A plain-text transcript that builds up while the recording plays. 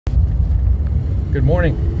Good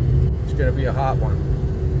morning. It's going to be a hot one.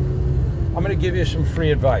 I'm going to give you some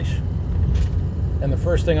free advice. And the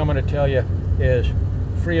first thing I'm going to tell you is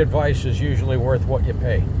free advice is usually worth what you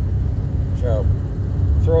pay. So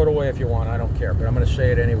throw it away if you want. I don't care. But I'm going to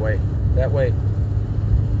say it anyway. That way,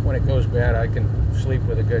 when it goes bad, I can sleep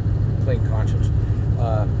with a good, clean conscience.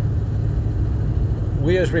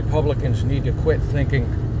 We as Republicans need to quit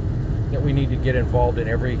thinking that we need to get involved in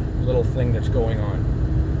every little thing that's going on.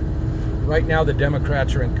 Right now, the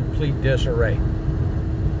Democrats are in complete disarray.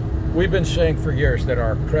 We've been saying for years that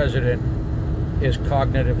our president is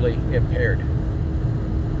cognitively impaired.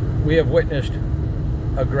 We have witnessed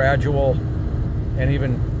a gradual and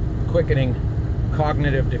even quickening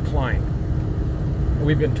cognitive decline.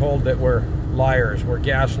 We've been told that we're liars, we're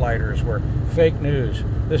gaslighters, we're fake news.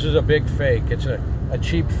 This is a big fake, it's a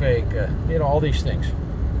cheap fake, all these things.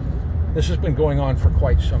 This has been going on for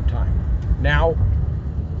quite some time. Now,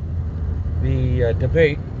 the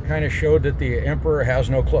debate kind of showed that the emperor has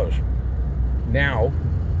no clothes. Now,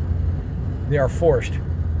 they are forced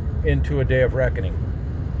into a day of reckoning.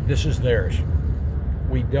 This is theirs.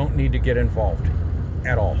 We don't need to get involved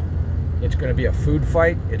at all. It's going to be a food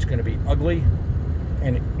fight. It's going to be ugly.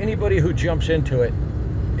 And anybody who jumps into it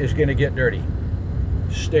is going to get dirty.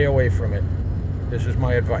 Stay away from it. This is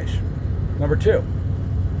my advice. Number two,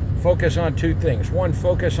 focus on two things. One,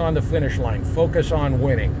 focus on the finish line. Focus on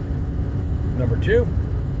winning. Number two,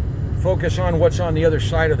 focus on what's on the other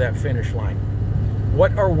side of that finish line.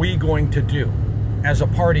 What are we going to do as a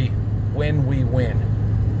party when we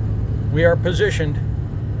win? We are positioned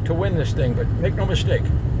to win this thing, but make no mistake,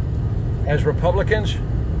 as Republicans,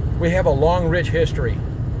 we have a long, rich history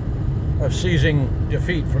of seizing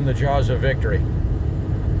defeat from the jaws of victory.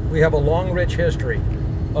 We have a long, rich history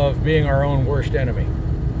of being our own worst enemy.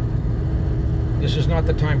 This is not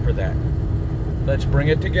the time for that. Let's bring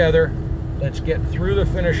it together. Let's get through the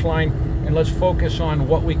finish line, and let's focus on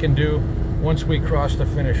what we can do once we cross the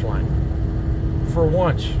finish line. For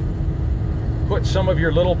once, put some of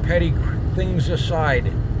your little petty things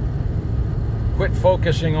aside. Quit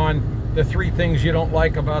focusing on the three things you don't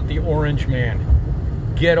like about the orange man.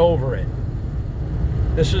 Get over it.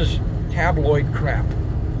 This is tabloid crap.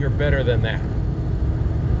 You're better than that.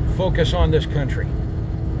 Focus on this country,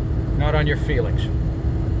 not on your feelings.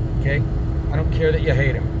 Okay? I don't care that you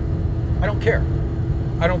hate him. I don't care.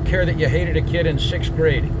 I don't care that you hated a kid in 6th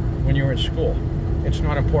grade when you were in school. It's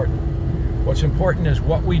not important. What's important is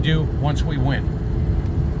what we do once we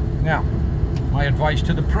win. Now, my advice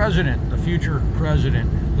to the president, the future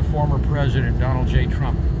president, the former president, Donald J.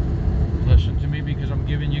 Trump. Listen to me because I'm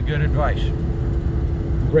giving you good advice.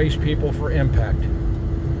 Brace people for impact.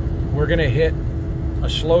 We're going to hit a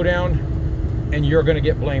slowdown, and you're going to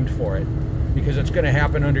get blamed for it because it's going to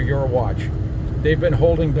happen under your watch. They've been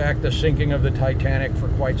holding back the sinking of the Titanic for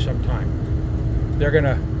quite some time. They're going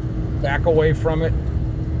to back away from it,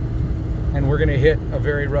 and we're going to hit a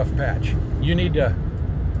very rough patch. You need to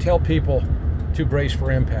tell people to brace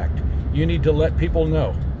for impact. You need to let people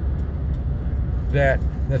know that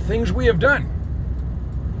the things we have done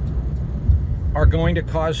are going to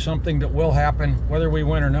cause something that will happen whether we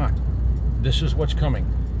win or not. This is what's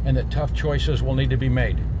coming, and that tough choices will need to be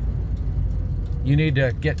made. You need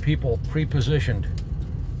to get people pre-positioned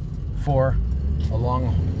for a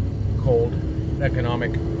long, cold, economic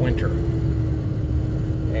winter.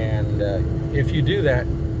 And if you do that,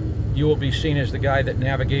 you will be seen as the guy that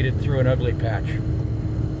navigated through an ugly patch.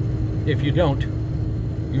 If you don't,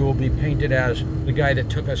 you will be painted as the guy that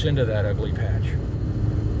took us into that ugly patch.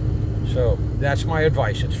 So that's my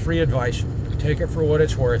advice. It's free advice. Take it for what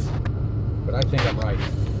it's worth. But I think I'm right.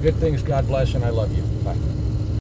 Good things, God bless, and I love you. Bye.